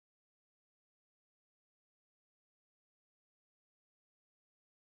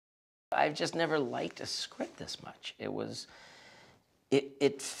I've just never liked a script this much.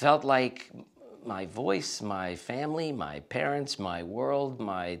 It felt like my voice, my family, my parents, my world,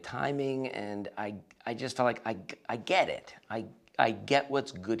 my timing, and I just felt like I get it. I get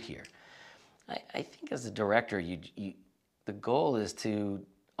what's good here. I think as a director, the goal is to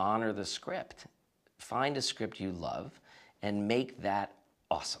honor the script. Find a script you love and make that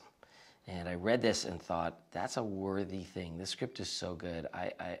awesome. And I read this and thought, that's a worthy thing. This script is so good.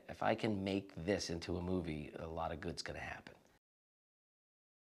 If I can make this into a movie, a lot of good's gonna happen.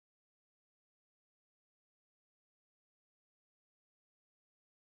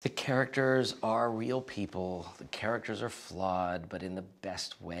 The characters are real people. The characters are flawed, but in the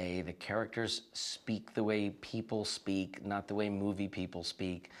best way. The characters speak the way people speak, not the way movie people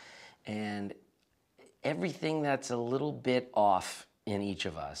speak. And everything that's a little bit off in each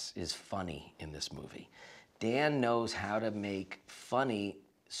of us is funny in this movie. Dan knows how to make funny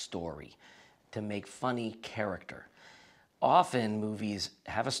story, to make funny character. Often movies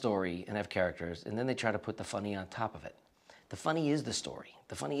have a story and have characters, and then they try to put the funny on top of it. The funny is the story.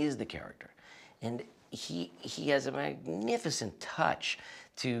 The funny is the character. And he has a magnificent touch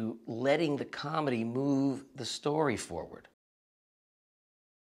to letting the comedy move the story forward.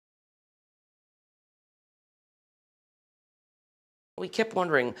 We kept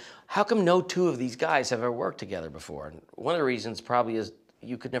wondering, how come no two of these guys have ever worked together before? And one of the reasons probably is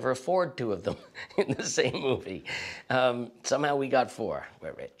you could never afford two of them in the same movie. Somehow we got four.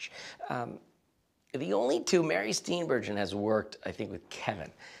 We're rich. The only two, Mary Steenburgen has worked, I think, with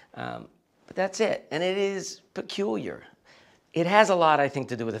Kevin. But that's it. And it is peculiar. It has a lot, I think,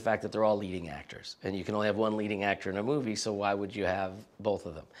 to do with the fact that they're all leading actors. And you can only have one leading actor in a movie, so why would you have both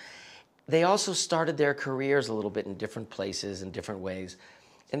of them? They also started their careers a little bit in different places in different ways.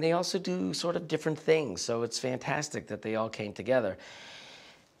 And they also do sort of different things. So it's fantastic that they all came together.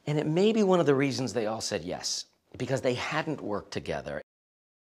 And it may be one of the reasons they all said yes, because they hadn't worked together.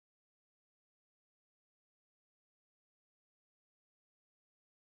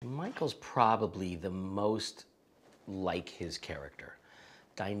 Michael's probably the most like his character.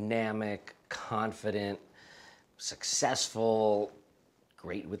 Dynamic, confident, successful,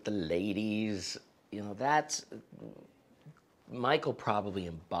 great with the ladies. You know, Michael probably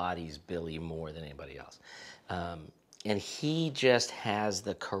embodies Billy more than anybody else. And he just has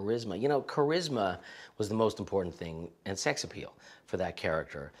the charisma. You know, charisma was the most important thing, and sex appeal for that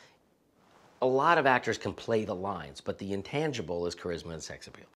character. A lot of actors can play the lines, but the intangible is charisma and sex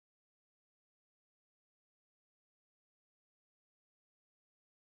appeal.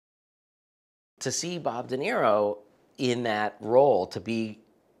 To see Bob De Niro in that role, to be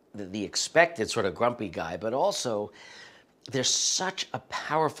the expected sort of grumpy guy, but also there's such a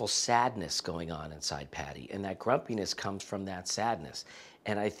powerful sadness going on inside Paddy, and that grumpiness comes from that sadness.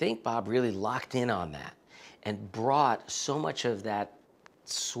 And I think Bob really locked in on that and brought so much of that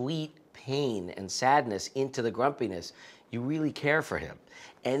sweet pain and sadness into the grumpiness. You really care for him.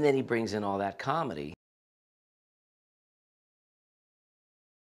 And then he brings in all that comedy.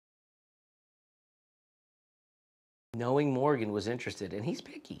 Knowing Morgan was interested, and he's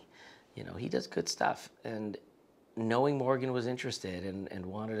picky, you know, he does good stuff. And knowing Morgan was interested and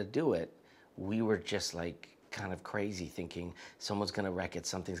wanted to do it, we were just like kind of crazy thinking someone's gonna wreck it,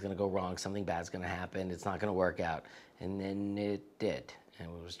 something's gonna go wrong, something bad's gonna happen, it's not gonna work out. And then it did. And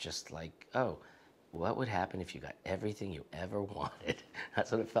it was just like, oh, what would happen if you got everything you ever wanted?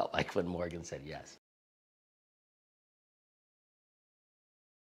 That's what it felt like when Morgan said yes.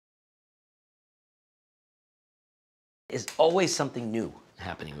 Is always something new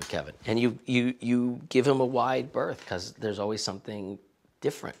happening with Kevin. And you give him a wide berth because there's always something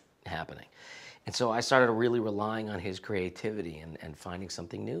different happening. And so I started really relying on his creativity and finding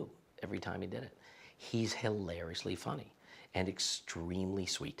something new every time he did it. He's hilariously funny and extremely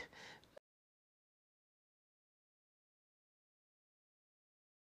sweet.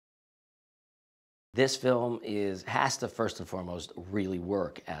 This film has to first and foremost really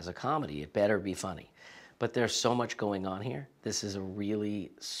work as a comedy. It better be funny. But there's so much going on here. This is a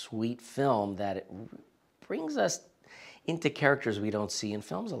really sweet film that it brings us into characters we don't see in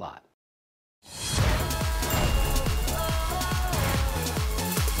films a lot.